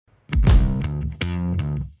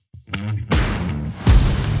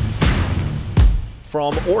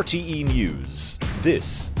From RTE News,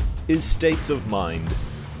 this is States of Mind.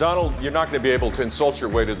 Donald, you're not going to be able to insult your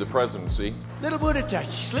way to the presidency. Little Buddha touch,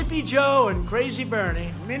 Sleepy Joe and Crazy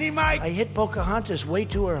Bernie, Mini Mike. I hit Pocahontas way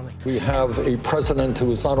too early. We have a president who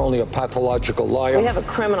is not only a pathological liar. We have a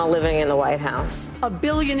criminal living in the White House. A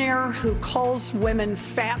billionaire who calls women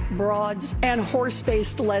fat broads and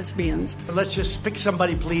horse-faced lesbians. Let's just pick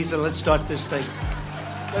somebody, please, and let's start this thing.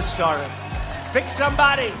 Let's start it. Pick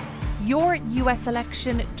somebody. Your US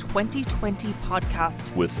Election 2020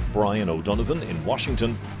 podcast. With Brian O'Donovan in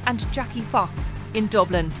Washington. And Jackie Fox in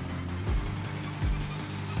Dublin.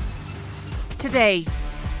 Today.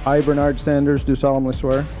 I, Bernard Sanders, do solemnly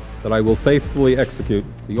swear that I will faithfully execute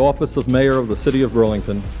the office of Mayor of the City of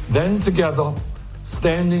Burlington. Then together,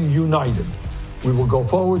 standing united, we will go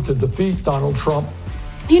forward to defeat Donald Trump.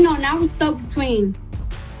 You know, now we're stuck between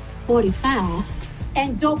 45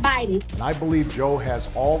 and Joe Biden. And I believe Joe has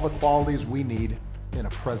all the qualities we need in a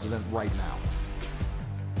president right now.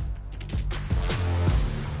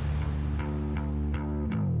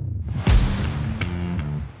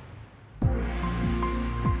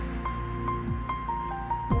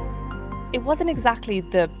 It wasn't exactly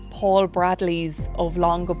the Paul Bradleys of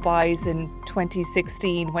long goodbyes in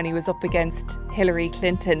 2016 when he was up against Hillary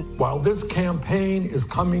Clinton. While this campaign is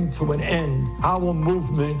coming to an end, our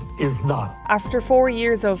movement is not. After 4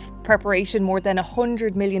 years of preparation, more than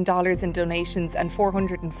 $100 million in donations and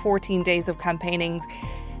 414 days of campaigning,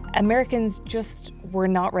 Americans just were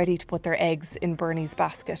not ready to put their eggs in Bernie's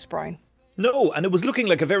basket, Brian. No, and it was looking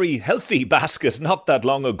like a very healthy basket not that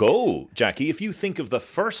long ago, Jackie. If you think of the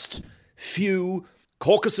first few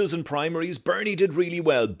caucuses and primaries, Bernie did really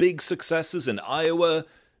well. Big successes in Iowa,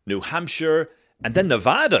 New Hampshire, and then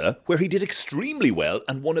Nevada, where he did extremely well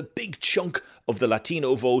and won a big chunk of the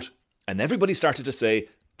Latino vote. And everybody started to say,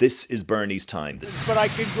 this is Bernie's time. But I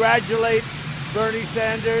congratulate Bernie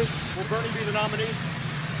Sanders. Will Bernie be the nominee?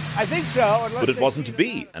 I think so. But it wasn't to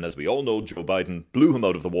be. And as we all know, Joe Biden blew him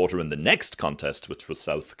out of the water in the next contest, which was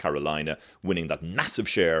South Carolina, winning that massive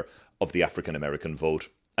share of the African-American vote.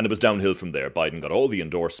 And it was downhill from there. Biden got all the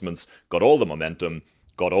endorsements, got all the momentum,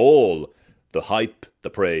 got all the hype, the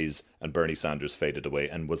praise, and Bernie Sanders faded away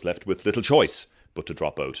and was left with little choice but to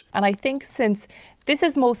drop out. And I think since this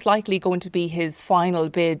is most likely going to be his final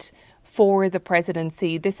bid for the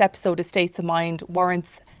presidency, this episode of States of Mind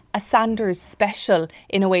warrants a Sanders special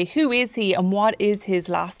in a way. Who is he and what is his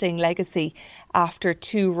lasting legacy after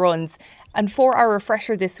 2 runs? And for our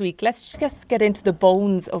refresher this week, let's just get into the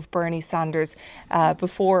bones of Bernie Sanders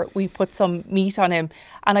before we put some meat on him.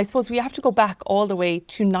 And I suppose we have to go back all the way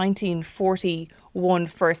to 1941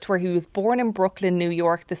 first, where he was born in Brooklyn, New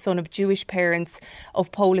York, the son of Jewish parents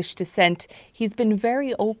of Polish descent. He's been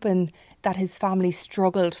very open that his family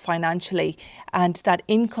struggled financially and that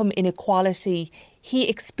income inequality he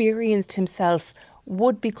experienced himself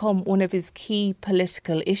would become one of his key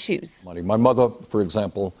political issues. My mother, for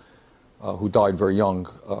example, who died very young,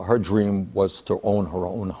 her dream was to own her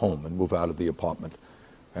own home and move out of the apartment.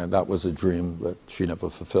 And that was a dream that she never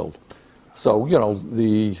fulfilled. So, you know,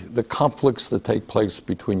 the conflicts that take place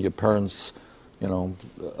between your parents, you know,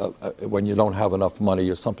 when you don't have enough money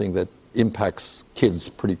is something that impacts kids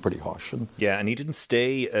pretty harsh. Yeah, and he didn't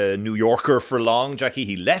stay a New Yorker for long, Jackie.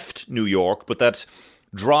 He left New York, but that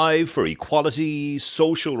drive for equality,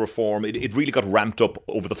 social reform, it really got ramped up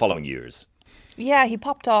over the following years. Yeah, he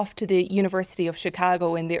popped off to the University of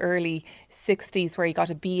Chicago in the early 60s where he got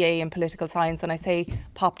a BA in political science. And I say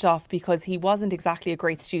popped off because he wasn't exactly a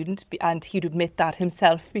great student, and he'd admit that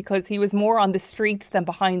himself, because he was more on the streets than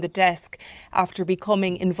behind the desk after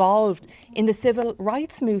becoming involved in the civil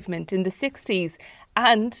rights movement in the 60s,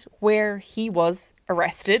 and where he was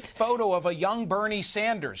arrested. Photo of a young Bernie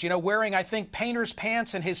Sanders, wearing, I think, painter's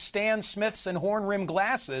pants and his Stan Smiths and horn-rimmed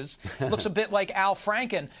glasses. Looks a bit like Al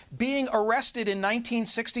Franken. Being arrested in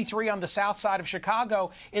 1963 on the south side of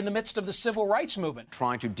Chicago in the midst of the civil rights movement.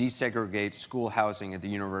 Trying to desegregate school housing at the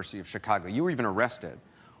University of Chicago. You were even arrested.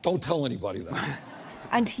 Don't tell anybody that.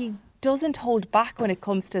 And he doesn't hold back when it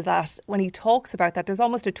comes to that. When he talks about that, there's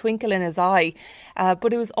almost a twinkle in his eye.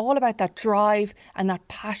 But it was all about that drive and that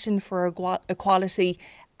passion for equality.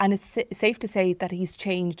 And it's safe to say that he's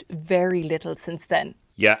changed very little since then.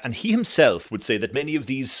 Yeah, and he himself would say that many of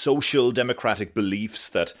these social democratic beliefs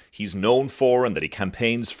that he's known for and that he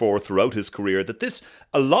campaigns for throughout his career, that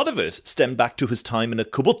a lot of it stemmed back to his time in a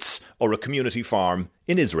kibbutz, or a community farm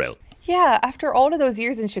in Israel. Yeah, after all of those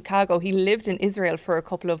years in Chicago, he lived in Israel for a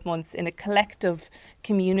couple of months in a collective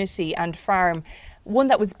community and farm. one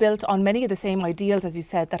that was built on many of the same ideals, as you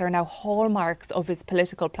said, that are now hallmarks of his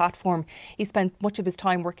political platform. He spent much of his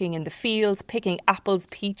time working in the fields, picking apples,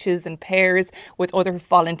 peaches and pears with other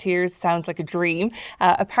volunteers. Sounds like a dream.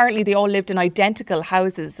 Apparently they all lived in identical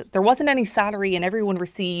houses. There wasn't any salary and everyone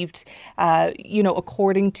received,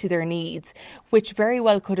 according to their needs, which very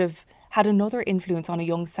well could have had another influence on a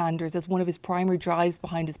young Sanders, as one of his primary drives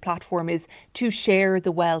behind his platform is to share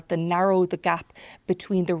the wealth and narrow the gap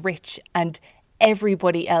between the rich and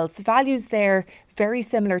everybody else. Values there very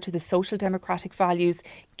similar to the social democratic values,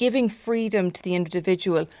 giving freedom to the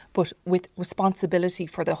individual, but with responsibility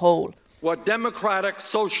for the whole. What democratic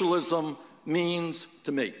socialism means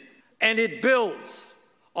to me. And it builds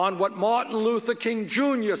on what Martin Luther King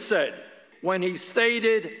Jr. said when he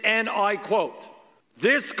stated, and I quote,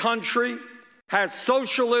 "This country has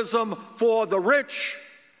socialism for the rich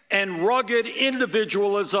and rugged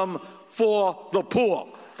individualism for the poor,"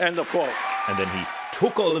 end of quote. And then he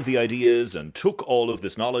took all of the ideas and took all of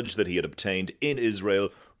this knowledge that he had obtained in Israel,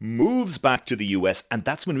 moves back to the US, and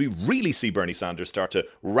that's when we really see Bernie Sanders start to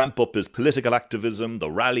ramp up his political activism, the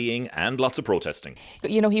rallying, and lots of protesting.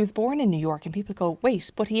 He was born in New York, and people go, wait,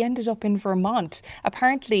 but he ended up in Vermont.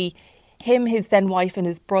 Apparently, him, his then wife and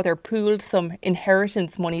his brother pooled some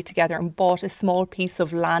inheritance money together and bought a small piece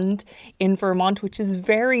of land in Vermont, which is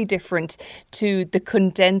very different to the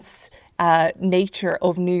condensed nature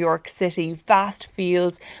of New York City. Vast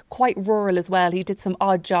fields, quite rural as well. He did some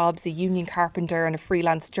odd jobs, a union carpenter and a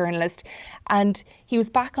freelance journalist. And he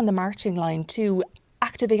was back on the marching line too,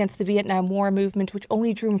 active against the Vietnam War movement, which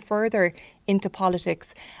only drew him further into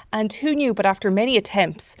politics. And who knew, but after many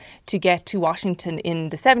attempts to get to Washington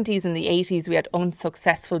in the 70s and the 80s, we had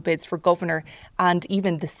unsuccessful bids for governor and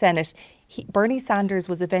even the Senate. Bernie Sanders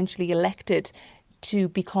was eventually elected to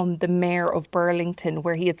become the mayor of Burlington,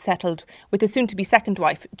 where he had settled with his soon-to-be second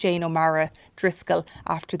wife, Jane O'Mara Driscoll,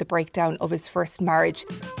 after the breakdown of his first marriage.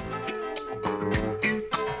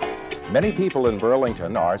 Many people in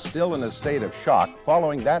Burlington are still in a state of shock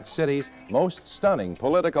following that city's most stunning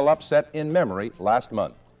political upset in memory last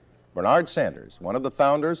month. Bernard Sanders, one of the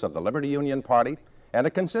founders of the Liberty Union Party and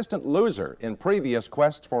a consistent loser in previous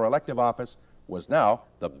quests for elective office, was now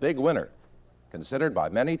the big winner. Considered by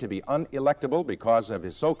many to be unelectable because of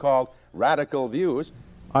his so-called radical views.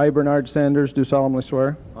 I, Bernard Sanders, do solemnly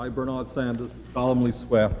swear. I, Bernard Sanders, do solemnly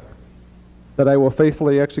swear. That I will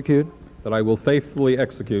faithfully execute. That I will faithfully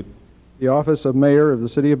execute. The office of Mayor of the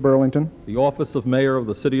City of Burlington. The office of Mayor of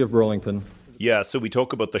the City of Burlington. Yeah, so we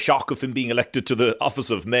talk about the shock of him being elected to the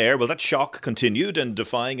office of mayor. Well, that shock continued and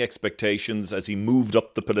defying expectations as he moved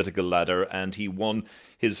up the political ladder, and he won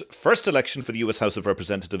his first election for the US House of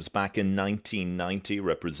Representatives back in 1990,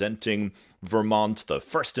 representing Vermont, the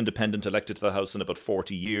first independent elected to the House in about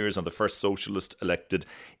 40 years and the first socialist elected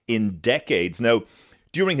in decades. Now,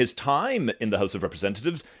 during his time in the House of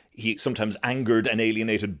Representatives, he sometimes angered and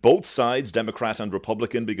alienated both sides, Democrat and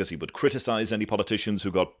Republican, because he would criticize any politicians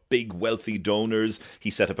who got big, wealthy donors. He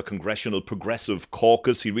set up a congressional progressive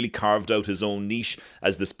caucus. He really carved out his own niche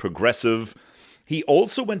as this progressive. He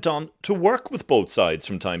also went on to work with both sides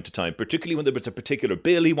from time to time, particularly when there was a particular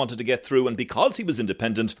bill he wanted to get through. And because he was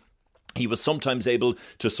independent, he was sometimes able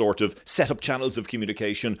to sort of set up channels of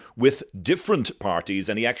communication with different parties,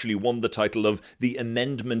 and he actually won the title of the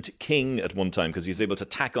Amendment King at one time because he was able to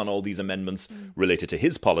tack on all these amendments related to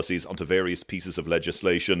his policies onto various pieces of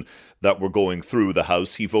legislation that were going through the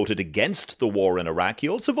House. He voted against the war in Iraq. He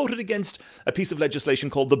also voted against a piece of legislation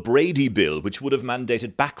called the Brady Bill, which would have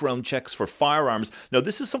mandated background checks for firearms. Now,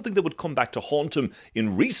 this is something that would come back to haunt him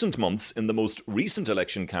in recent months in the most recent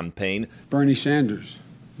election campaign. Bernie Sanders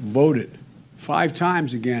voted 5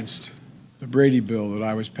 times against the Brady Bill that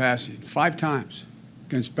I was passing, 5 times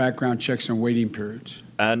against background checks and waiting periods.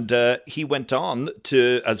 And he went on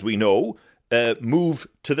to, as we know, move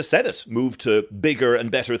to the Senate, move to bigger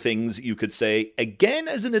and better things, you could say, again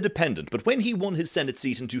as an independent. But when he won his Senate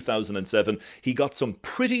seat in 2007, he got some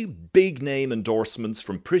pretty big name endorsements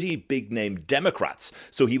from pretty big name Democrats.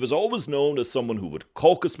 So he was always known as someone who would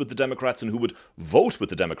caucus with the Democrats and who would vote with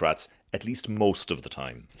the Democrats, at least most of the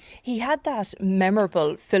time. He had that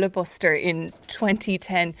memorable filibuster in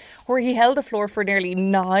 2010 where he held the floor for nearly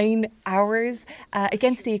 9 hours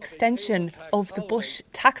against the extension of the Bush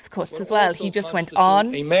tax cuts as well. He just went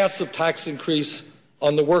on. A massive tax increase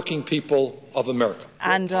on the working people of America.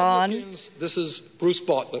 And on. This is Bruce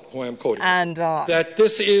Bartlett, who I am quoting. And on. That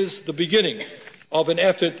this is the beginning of an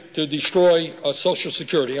effort to destroy Social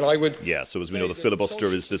Security. And I would... Yeah, so as we know, the filibuster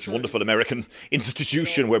is this wonderful American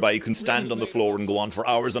institution whereby you can stand on the floor and go on for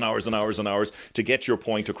hours and hours and hours and hours to get your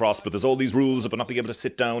point across. But there's all these rules about not being able to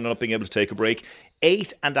sit down and not being able to take a break.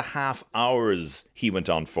 8.5 hours he went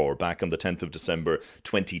on for back on the 10th of December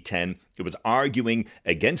 2010. It was arguing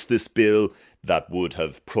against this bill that would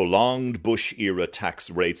have prolonged Bush-era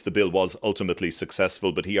tax rates. The bill was ultimately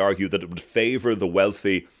successful, but he argued that it would favour the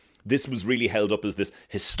wealthy. This was really held up as this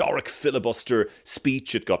historic filibuster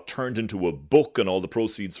speech. It got turned into a book, and all the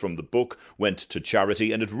proceeds from the book went to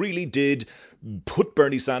charity. And it really did put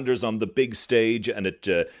Bernie Sanders on the big stage, and it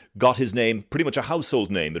got his name, pretty much a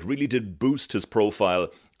household name. It really did boost his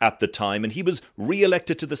profile at the time, and he was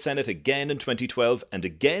re-elected to the Senate again in 2012 and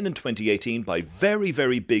again in 2018 by very,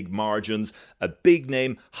 very big margins. A big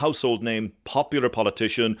name, household name, popular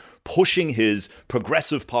politician, pushing his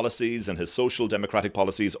progressive policies and his social democratic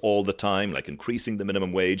policies all the time, like increasing the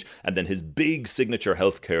minimum wage, and then his big signature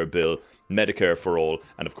healthcare bill, Medicare for All,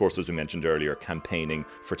 and of course, as we mentioned earlier, campaigning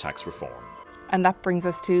for tax reform. And that brings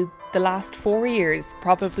us to the last 4 years,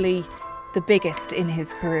 probably the biggest in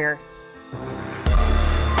his career.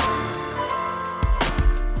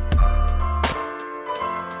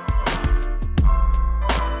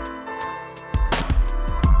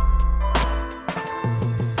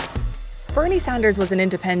 Bernie Sanders was an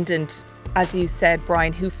independent, as you said,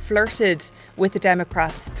 Brian, who flirted with the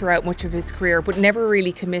Democrats throughout much of his career, but never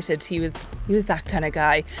really committed. He was that kind of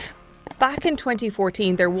guy. Back in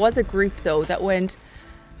 2014, there was a group, though, that went,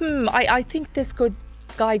 I think this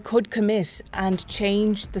guy could commit and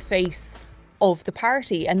change the face of the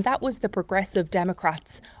party. And that was the Progressive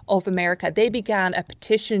Democrats of America. They began a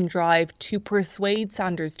petition drive to persuade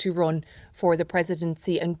Sanders to run for the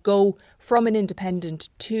presidency and go from an independent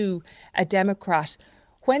to a Democrat.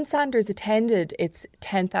 When Sanders attended its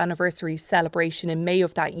 10th anniversary celebration in May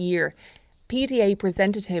of that year, PDA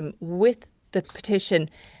presented him with the petition.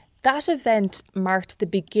 That event marked the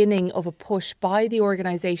beginning of a push by the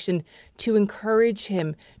organisation to encourage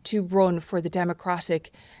him to run for the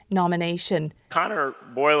Democratic nomination. Connor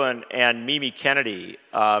Boylan and Mimi Kennedy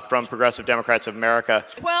from Progressive Democrats of America.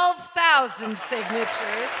 12,000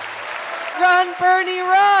 signatures. Run, Bernie,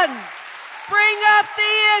 run! Bring up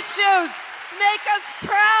the issues! Make us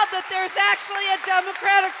proud that there's actually a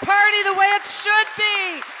Democratic Party the way it should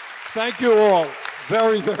be! Thank you all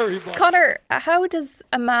very, very much. Connor, how does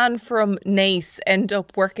a man from Naas end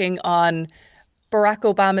up working on Barack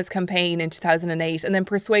Obama's campaign in 2008 and then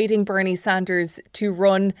persuading Bernie Sanders to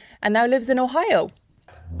run and now lives in Ohio?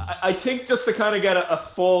 I think just to kind of get a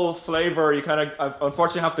full flavour, you kind of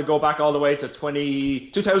unfortunately have to go back all the way to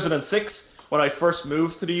 2006 when I first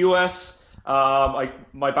moved to the US. My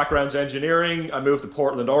background's engineering. I moved to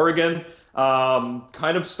Portland, Oregon.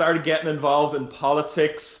 Kind of started getting involved in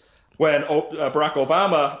politics when Barack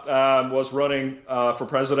Obama was running for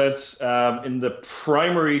president. In the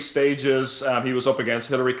primary stages, he was up against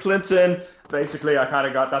Hillary Clinton. Basically,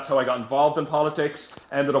 that's how I got involved in politics.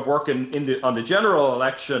 Ended up working on the general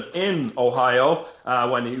election in Ohio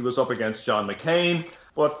when he was up against John McCain.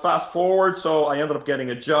 But fast forward, so I ended up getting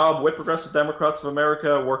a job with Progressive Democrats of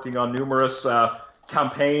America, working on numerous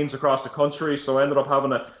campaigns across the country. So I ended up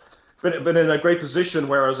having been in a great position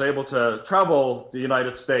where I was able to travel the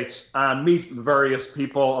United States and meet various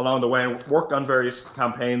people along the way and work on various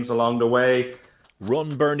campaigns along the way.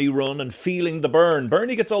 Run, Bernie, run, and feeling the burn.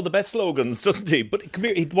 Bernie gets all the best slogans, doesn't he? But come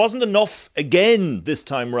here, it wasn't enough again this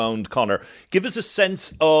time round, Connor. Give us a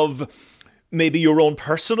sense of maybe your own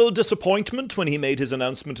personal disappointment when he made his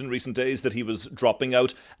announcement in recent days that he was dropping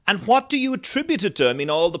out. And what do you attribute it to? I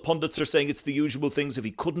mean, all the pundits are saying it's the usual things. If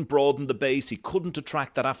he couldn't broaden the base, he couldn't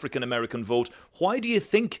attract that African-American vote. Why do you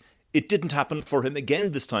think it didn't happen for him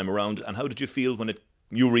again this time around? And how did you feel when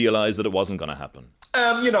you realised that it wasn't going to happen?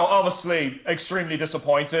 Obviously extremely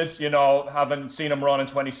disappointed, having seen him run in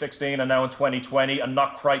 2016 and now in 2020 and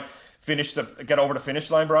not quite get over the finish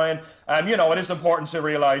line, Brian. It is important to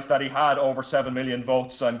realise that he had over 7 million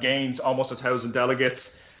votes and gains almost 1,000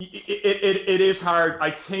 delegates. It is hard. I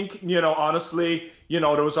think, honestly,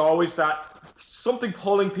 there was always that something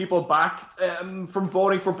pulling people back from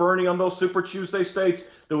voting for Bernie on those Super Tuesday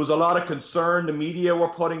states. There was a lot of concern. The media were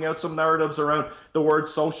putting out some narratives around the word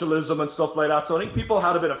socialism and stuff like that. So I think people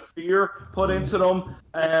had a bit of fear put into them.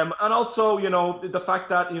 And also, the fact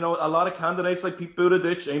that, a lot of candidates like Pete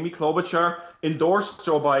Buttigieg, Amy Klobuchar endorsed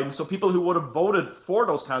Joe Biden. So people who would have voted for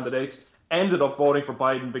those candidates ended up voting for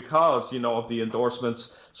Biden because, of the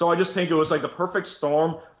endorsements. So I just think it was like the perfect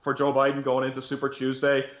storm for Joe Biden going into Super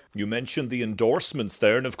Tuesday. You mentioned the endorsements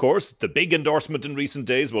there, and of course, the big endorsement in recent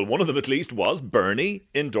days, well, one of them at least, was Bernie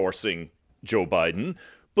endorsing Joe Biden,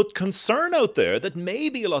 but concern out there that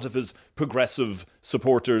maybe a lot of his progressive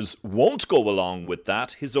supporters won't go along with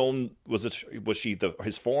that. His own,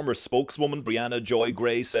 his former spokeswoman, Brianna Joy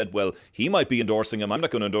Gray, said, well, he might be endorsing him. I'm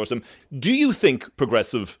not going to endorse him. Do you think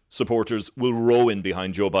progressive supporters will row in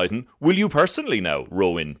behind Joe Biden? Will you personally now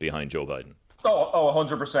row in behind Joe Biden? Oh,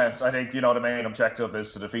 100%. I think, the main objective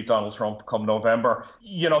is to defeat Donald Trump come November.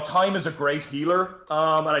 Time is a great healer.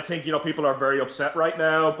 And I think, people are very upset right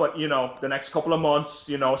now. But, the next couple of months,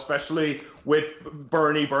 especially with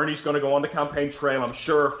Bernie's going to go on the campaign trail, I'm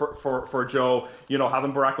sure, for Joe,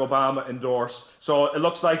 having Barack Obama endorse. So it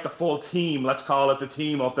looks like the full team, let's call it the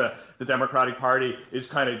team of the Democratic Party,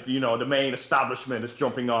 is kind of, the main establishment is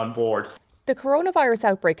jumping on board. The coronavirus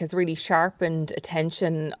outbreak has really sharpened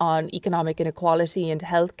attention on economic inequality and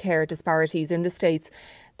healthcare disparities in the States.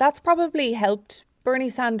 That's probably helped Bernie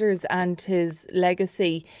Sanders and his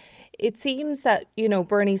legacy. It seems that,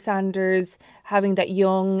 Bernie Sanders having that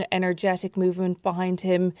young, energetic movement behind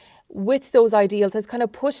him with those ideals has kind of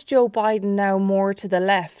pushed Joe Biden now more to the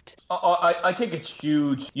left. I think it's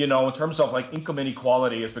huge, in terms of income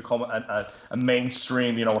inequality has become a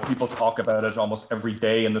mainstream, where people talk about it almost every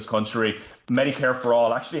day in this country. Medicare for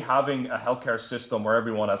all, actually having a healthcare system where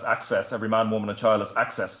everyone has access, every man, woman and child has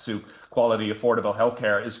access to quality, affordable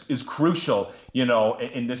healthcare is crucial,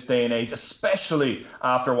 in this day and age, especially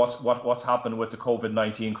after what's happened with the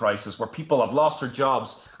COVID-19 crisis, where people have lost their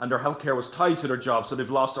jobs and their healthcare was tied to their jobs, so they've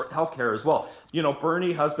lost their healthcare as well.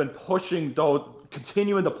 Bernie has been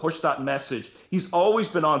continuing to push that message. He's always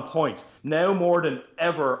been on point. Now more than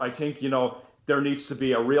ever, I think, there needs to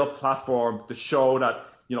be a real platform to show that,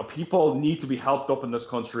 people need to be helped up in this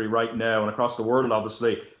country right now and across the world,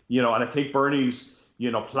 obviously, and I think Bernie's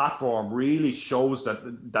platform really shows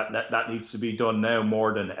that needs to be done now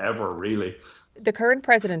more than ever, really. The current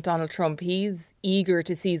president, Donald Trump, he's eager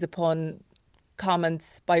to seize upon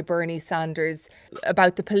comments by Bernie Sanders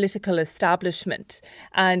about the political establishment.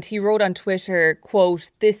 And he wrote on Twitter, quote,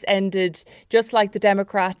 "This ended just like the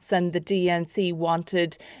Democrats and the DNC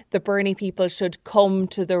wanted. The Bernie people should come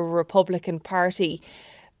to the Republican Party."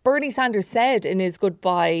 Bernie Sanders said in his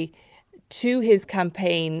goodbye to his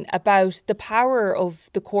campaign about the power of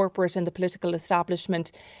the corporate and the political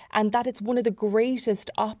establishment, and that it's one of the greatest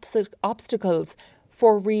obstacles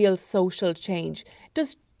for real social change.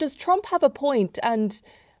 Does Trump have a point, and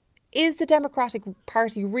is the Democratic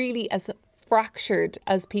Party really as fractured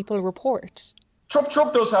as people report? Trump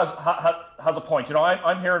does has a point.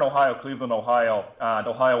 I'm here in Ohio, Cleveland, Ohio, and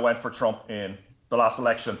Ohio went for Trump in the last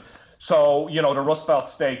election. So, the Rust Belt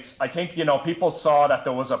states, I think, people saw that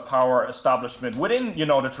there was a power establishment within,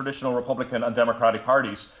 the traditional Republican and Democratic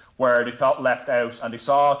parties where they felt left out, and they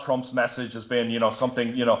saw Trump's message as being,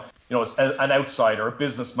 something, it's an outsider, a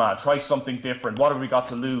businessman, try something different. What have we got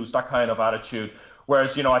to lose? That kind of attitude.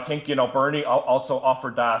 Whereas, I think, Bernie also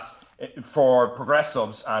offered that for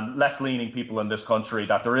progressives and left-leaning people in this country,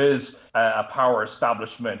 that there is a power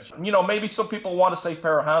establishment. Maybe some people want a safe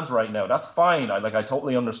pair of hands right now. That's fine. I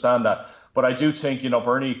totally understand that. But I do think,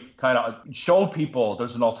 Bernie kind of showed people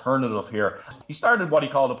there's an alternative here. He started what he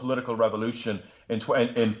called a political revolution in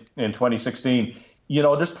 2016.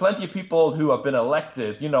 There's plenty of people who have been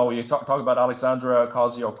elected. You talk about Alexandria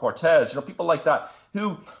Ocasio-Cortez, people like that,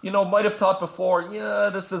 who, might have thought before,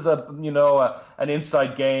 this is an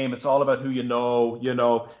inside game. It's all about who you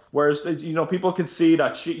know. Whereas, people can see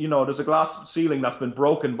that, there's a glass ceiling that's been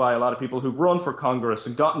broken by a lot of people who've run for Congress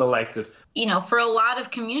and gotten elected. For a lot of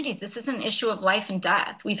communities, this is an issue of life and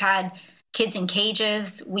death. We've had kids in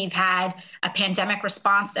cages. We've had a pandemic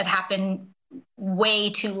response that happened way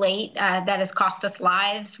too late that has cost us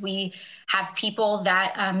lives. We have people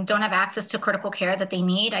that don't have access to critical care that they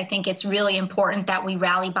need. I think it's really important that we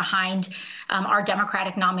rally behind our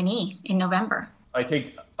Democratic nominee in November. I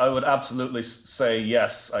think I would absolutely say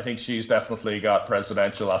yes. I think she's definitely got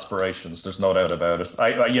presidential aspirations. There's no doubt about it.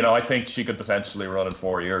 I think she could potentially run in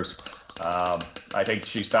 4 years. I think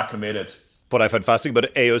she's that committed. What I find fascinating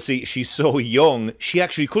about AOC, she's so young, she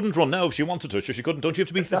actually couldn't run now if she wanted to. She couldn't. Don't you have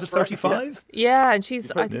to be 35? Yeah, and she's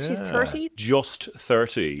 30. Just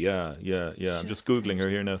 30, yeah. I'm just Googling her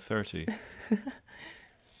here now, 30.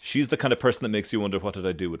 She's the kind of person that makes you wonder, what did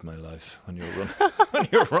I do with my life when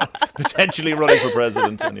you're potentially running for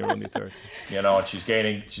president and you're only 30. And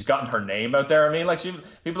she's gotten her name out there. I mean,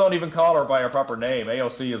 people don't even call her by her proper name.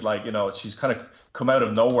 AOC is she's kind of come out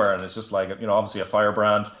of nowhere, and it's just obviously a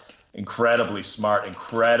firebrand. Incredibly smart,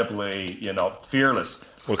 incredibly, fearless.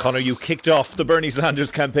 Well, Conor, you kicked off the Bernie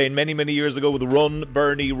Sanders campaign many, many years ago with Run,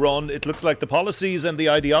 Bernie, Run. It looks like the policies and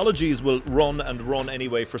the ideologies will run and run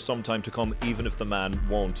anyway for some time to come, even if the man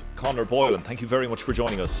won't. Conor Boylan, thank you very much for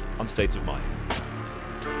joining us on States of Mind.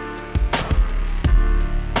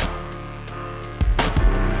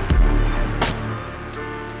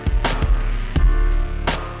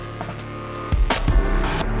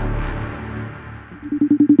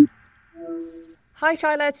 Hi,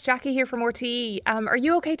 Shyla. It's Jackie here from RTE. Are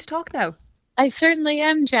you okay to talk now? I certainly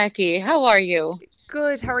am, Jackie. How are you?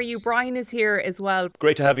 Good. How are you? Brian is here as well.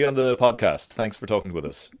 Great to have you on the podcast. Thanks for talking with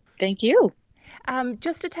us. Thank you.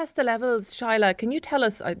 Just to test the levels, Shyla, can you tell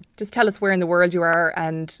us where in the world you are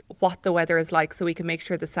and what the weather is like so we can make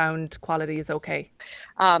sure the sound quality is okay?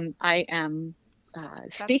 I am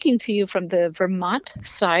speaking to you from the Vermont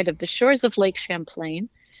side of the shores of Lake Champlain,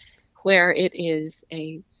 where it is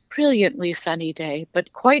a brilliantly sunny day,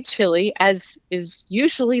 but quite chilly, as is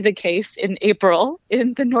usually the case in April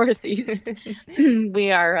in the Northeast.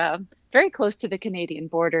 We are very close to the Canadian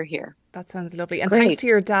border here. That sounds lovely. And Great. Thanks to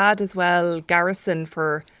your dad as well, Garrison,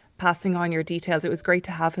 for passing on your details. It was great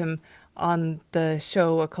to have him on the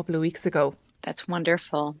show a couple of weeks ago. That's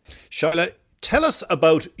wonderful. Shyla, tell us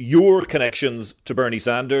about your connections to Bernie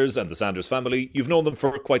Sanders and the Sanders family. You've known them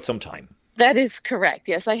for quite some time. That is correct.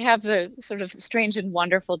 Yes, I have the sort of strange and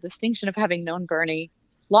wonderful distinction of having known Bernie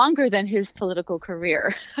longer than his political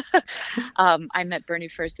career. I met Bernie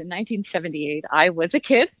first in 1978. I was a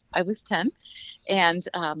kid. I was 10. And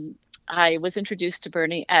I was introduced to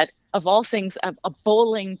Bernie at, of all things, a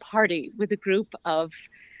bowling party with a group of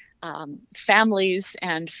families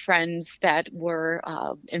and friends that were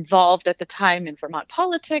involved at the time in Vermont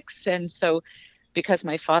politics. And so because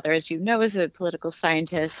my father, as you know, is a political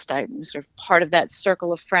scientist, I'm sort of part of that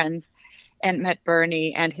circle of friends, and met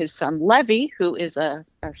Bernie and his son Levy, who is a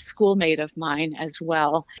schoolmate of mine as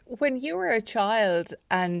well. When you were a child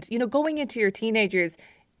and, going into your teenage years,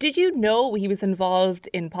 did you know he was involved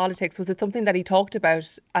in politics? Was it something that he talked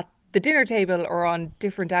about at the dinner table or on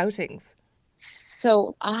different outings?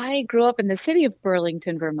 So I grew up in the city of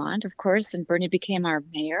Burlington, Vermont, of course, and Bernie became our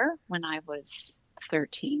mayor when I was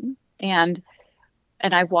 13.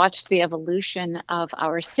 And I watched the evolution of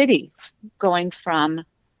our city going from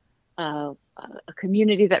a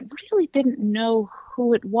community that really didn't know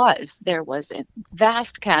who it was. There was a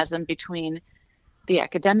vast chasm between the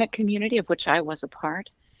academic community, of which I was a part,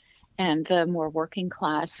 and the more working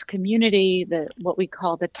class community, what we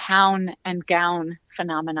call the town and gown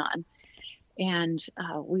phenomenon. And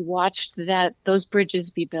we watched those bridges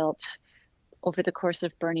be built over the course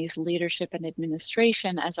of Bernie's leadership and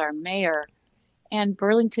administration as our mayor. And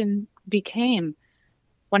Burlington became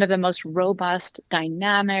one of the most robust,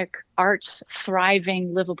 dynamic, arts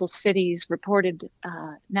thriving, livable cities reported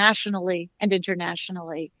nationally and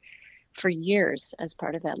internationally for years as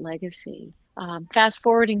part of that legacy. Fast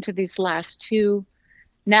forwarding to these last two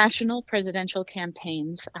national presidential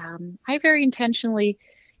campaigns, I very intentionally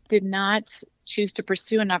did not choose to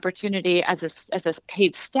pursue an opportunity as a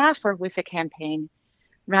paid staffer with the campaign,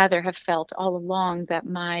 rather have felt all along that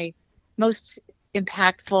my most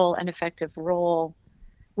impactful and effective role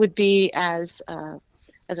would be as a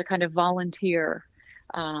kind of volunteer,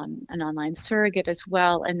 an online surrogate as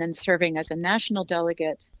well, and then serving as a national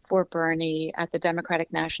delegate for Bernie at the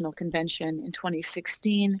Democratic National Convention in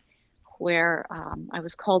 2016, where I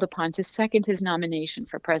was called upon to second his nomination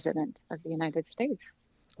for President of the United States.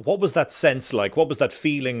 What was that sense like? What was that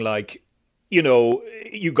feeling like?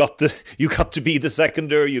 You got to be the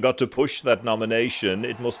seconder, you got to push that nomination.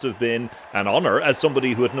 It must have been an honor as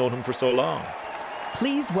somebody who had known him for so long.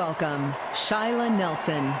 Please welcome Shyla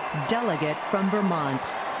Nelson, delegate from Vermont.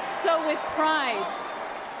 So with pride,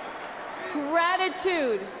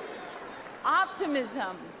 gratitude,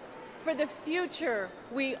 optimism for the future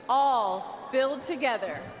we all build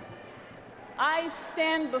together, I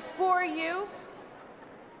stand before you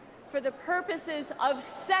for the purposes of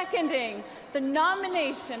seconding the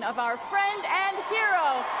nomination of our friend and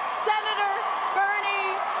hero, Senator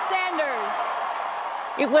Bernie Sanders.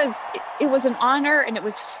 It was an honor, and it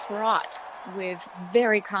was fraught with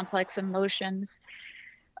very complex emotions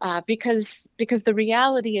because the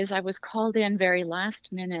reality is I was called in very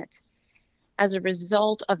last minute as a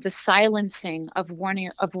result of the silencing of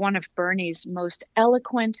one of Bernie's most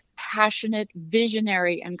eloquent, passionate,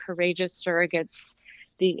 visionary, and courageous surrogates,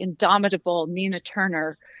 the indomitable Nina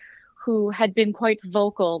Turner, who had been quite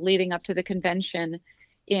vocal leading up to the convention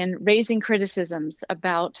in raising criticisms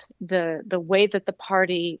about the way that the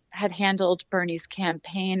party had handled Bernie's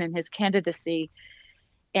campaign and his candidacy.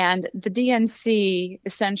 And the DNC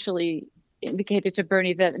essentially indicated to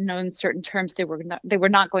Bernie that in no uncertain terms they were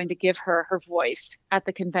not going to give her her voice at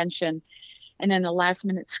the convention. And in the last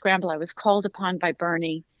minute scramble, I was called upon by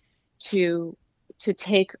Bernie to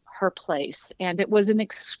take her place. And it was an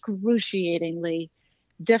excruciatingly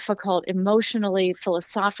difficult, emotionally,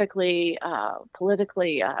 philosophically,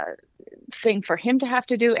 politically thing for him to have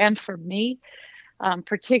to do, and for me,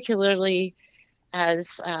 particularly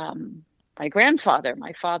as my grandfather,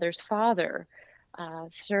 my father's father,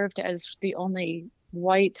 served as the only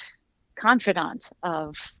white confidant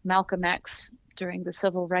of Malcolm X during the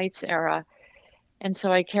civil rights era. And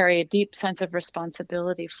so I carry a deep sense of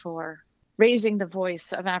responsibility for raising the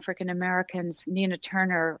voice of African Americans. Nina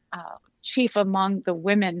Turner, chief among the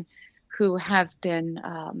women who have been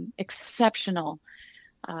exceptional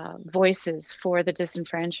voices for the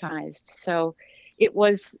disenfranchised. So it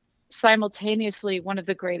was simultaneously one of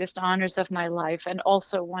the greatest honors of my life and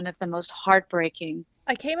also one of the most heartbreaking.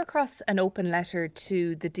 I came across an open letter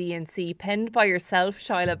to the DNC penned by yourself,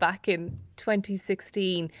 Shaila, back in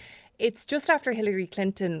 2016. It's just after Hillary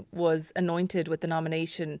Clinton was anointed with the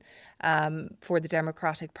nomination for the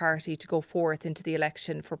Democratic Party to go forth into the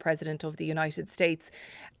election for President of the United States.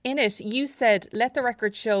 In it, you said, let the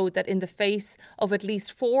record show that in the face of at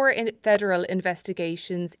least 4 federal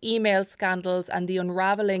investigations, email scandals, and the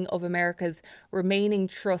unravelling of America's remaining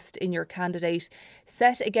trust in your candidate,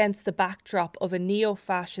 set against the backdrop of a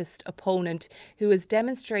neo-fascist opponent who has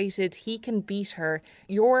demonstrated he can beat her,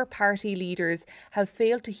 your party leaders have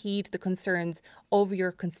failed to heed the concerns of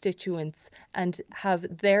your constituents and have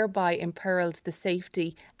thereby imperiled the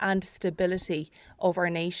safety and stability of our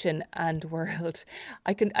nation and world.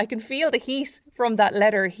 I can feel the heat from that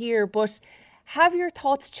letter here, but have your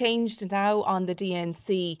thoughts changed now on the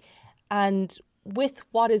DNC and with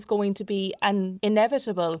what is going to be an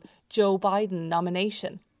inevitable Joe Biden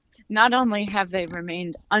nomination? Not only have they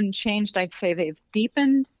remained unchanged, I'd say they've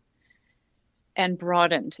deepened and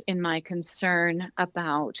broadened in my concern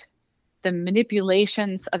about the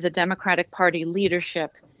manipulations of the Democratic Party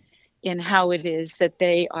leadership in how it is that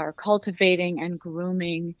they are cultivating and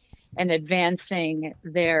grooming and advancing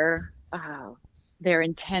their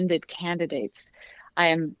intended candidates. I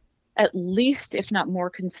am at least, if not more,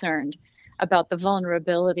 concerned about the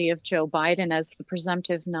vulnerability of Joe Biden as the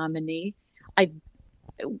presumptive nominee.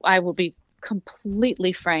 I will be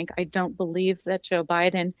completely frank. I don't believe that Joe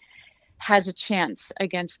Biden has a chance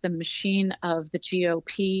against the machine of the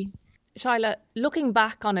GOP. Shaila, looking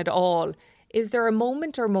back on it all, is there a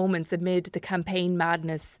moment or moments amid the campaign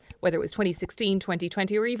madness, whether it was 2016,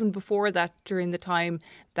 2020, or even before that, during the time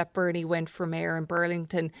that Bernie went for mayor in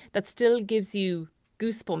Burlington, that still gives you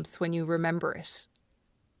goosebumps when you remember it?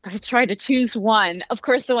 I try to choose one. Of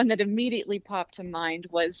course, the one that immediately popped to mind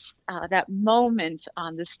was that moment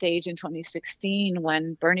on the stage in 2016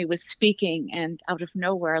 when Bernie was speaking and out of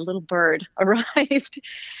nowhere, a little bird arrived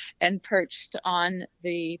and perched on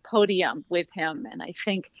the podium with him. And I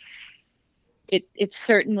think it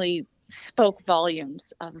certainly spoke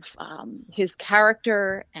volumes of his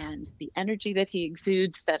character and the energy that he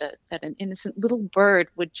exudes, that an innocent little bird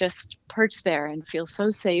would just perch there and feel so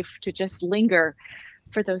safe to just linger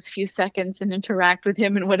for those few seconds and interact with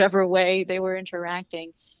him in whatever way they were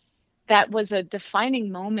interacting. That was a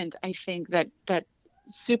defining moment, I think, that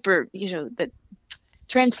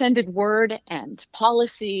transcended word and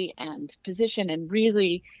policy and position and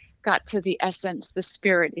really got to the essence, the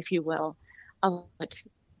spirit, if you will, of what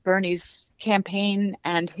Bernie's campaign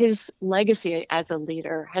and his legacy as a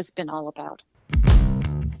leader has been all about.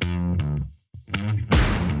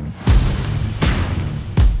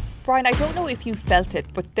 Brian, I don't know if you felt it,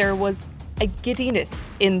 but there was a giddiness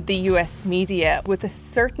in the US media with a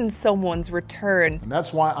certain someone's return. And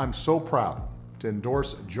that's why I'm so proud to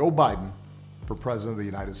endorse Joe Biden for President of the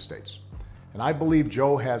United States. And I believe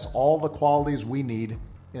Joe has all the qualities we need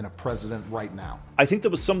in a president right now. I think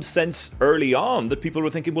there was some sense early on that people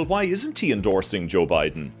were thinking, well, why isn't he endorsing Joe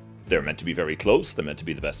Biden? They're meant to be very close. They're meant to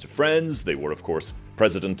be the best of friends. They were, of course,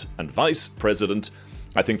 president and vice president.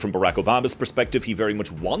 I think from Barack Obama's perspective, he very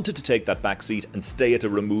much wanted to take that back seat and stay at a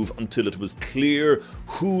remove until it was clear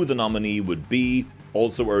who the nominee would be.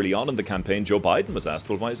 Also early on in the campaign, Joe Biden was asked,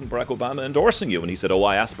 well, why isn't Barack Obama endorsing you? And he said,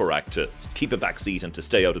 I asked Barack to keep a back seat and to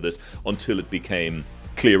stay out of this until it became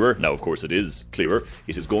clearer. Now, of course, it is clearer.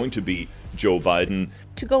 It is going to be Joe Biden.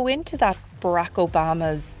 To go into that Barack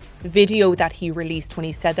Obama's video that he released when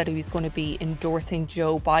he said that he was going to be endorsing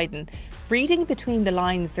Joe Biden, reading between the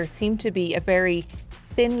lines, there seemed to be a very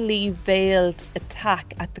thinly veiled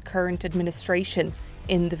attack at the current administration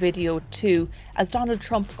in the video too, as Donald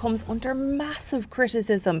Trump comes under massive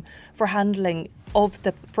criticism for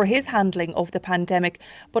his handling of the pandemic,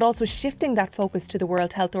 but also shifting that focus to the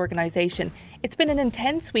World Health Organization. It's been an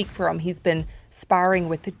intense week for him. He's been sparring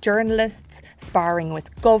with the journalists, sparring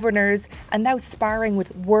with governors, and now sparring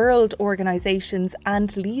with world organizations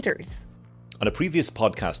and leaders. On a previous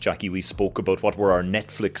podcast, Jackie, we spoke about what were our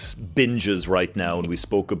Netflix binges right now, and we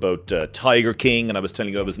spoke about Tiger King, and I was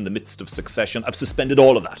telling you I was in the midst of Succession. I've suspended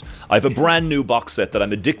all of that. I have a brand new box set that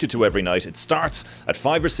I'm addicted to every night. It starts at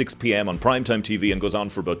 5 or 6 p.m. on primetime TV and goes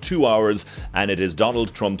on for about 2 hours, and it is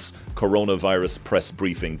Donald Trump's coronavirus press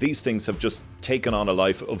briefing. These things have just taken on a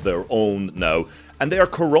life of their own now, and they are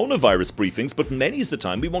coronavirus briefings, but many of the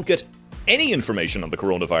time we won't get any information on the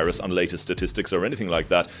coronavirus, on latest statistics or anything like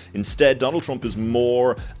that. Instead, Donald Trump is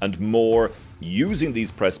more and more using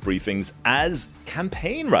these press briefings as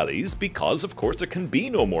campaign rallies because, of course, there can be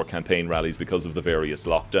no more campaign rallies because of the various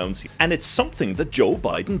lockdowns. And it's something that Joe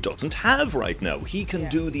Biden doesn't have right now. He can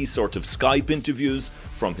do these sort of Skype interviews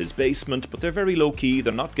from his basement, but they're very low-key.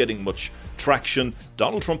 They're not getting much traction.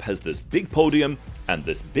 Donald Trump has this big podium and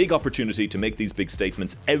this big opportunity to make these big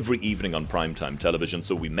statements every evening on primetime television.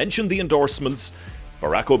 So we mentioned the endorsements.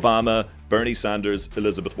 Barack Obama, Bernie Sanders,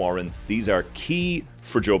 Elizabeth Warren, these are key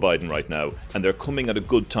for Joe Biden right now, and they're coming at a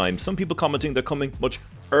good time. Some people commenting they're coming much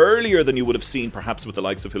earlier than you would have seen perhaps with the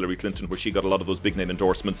likes of Hillary Clinton, where she got a lot of those big name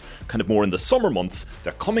endorsements kind of more in the summer months.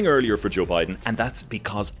 They're coming earlier for Joe Biden, and that's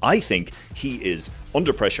because I think he is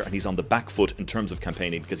under pressure and he's on the back foot in terms of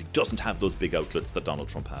campaigning because he doesn't have those big outlets that Donald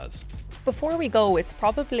Trump has. Before we go, it's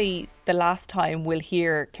probably the last time we'll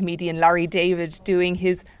hear comedian Larry David doing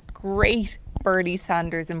his great Bernie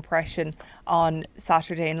Sanders impression on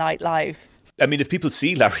Saturday Night Live. I mean, if people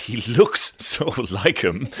see Larry, he looks so like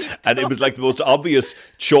him. And it was like the most obvious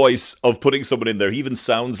choice of putting someone in there. He even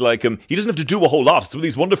sounds like him. He doesn't have to do a whole lot. Some of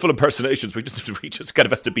these wonderful impersonations, but he just kind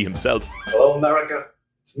of has to be himself. Hello, America.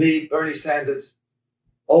 It's me, Bernie Sanders.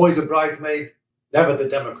 Always a bridesmaid, never the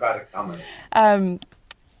Democratic nominee.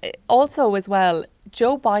 Also, as well,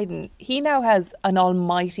 Joe Biden, he now has an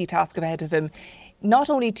almighty task ahead of him,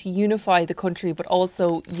 not only to unify the country, but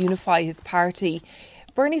also unify his party.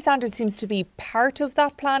 Bernie Sanders seems to be part of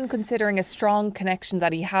that plan, considering a strong connection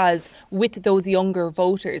that he has with those younger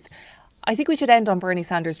voters. I think we should end on Bernie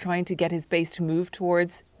Sanders trying to get his base to move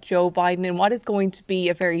towards Joe Biden in what is going to be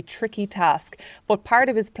a very tricky task. But part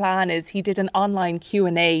of his plan is he did an online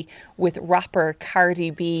Q&A with rapper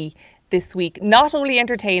Cardi B this week. Not only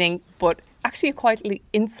entertaining, but actually a quite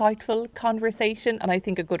insightful conversation, and I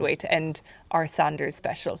think a good way to end our Sanders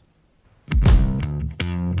special.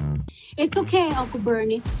 It's okay, Uncle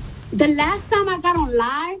Bernie. The last time I got on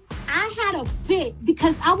live, I had a fit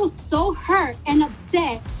because I was so hurt and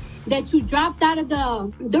upset that you dropped out of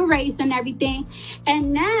the race and everything.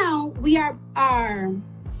 And now we are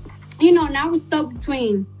now we're stuck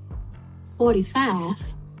between 45.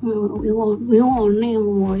 We won't name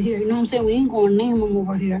them over here. You know what I'm saying? We ain't gonna name them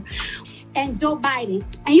over here. And Joe Biden.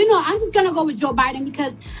 And I'm just gonna go with Joe Biden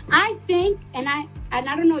because I think, and I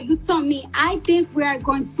don't know, you tell me, I think we are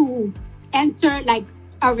going to enter like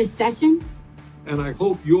a recession. And I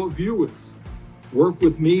hope your viewers work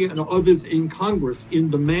with me and others in Congress in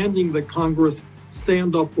demanding that Congress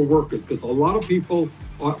stand up for workers, because a lot of people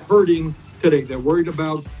are hurting today. They're worried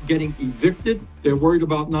about getting evicted. They're worried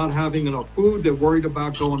about not having enough food. They're worried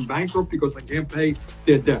about going bankrupt because they can't pay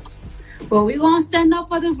their debts. Well, we're going to stand up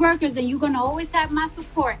for those workers, and you're going to always have my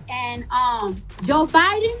support. And Joe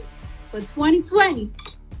Biden for 2020.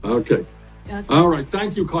 Okay. All right.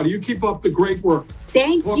 Thank you, Cardi. You keep up the great work.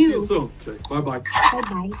 Thank you. Talk to you soon. Okay. Bye-bye.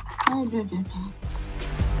 Bye-bye.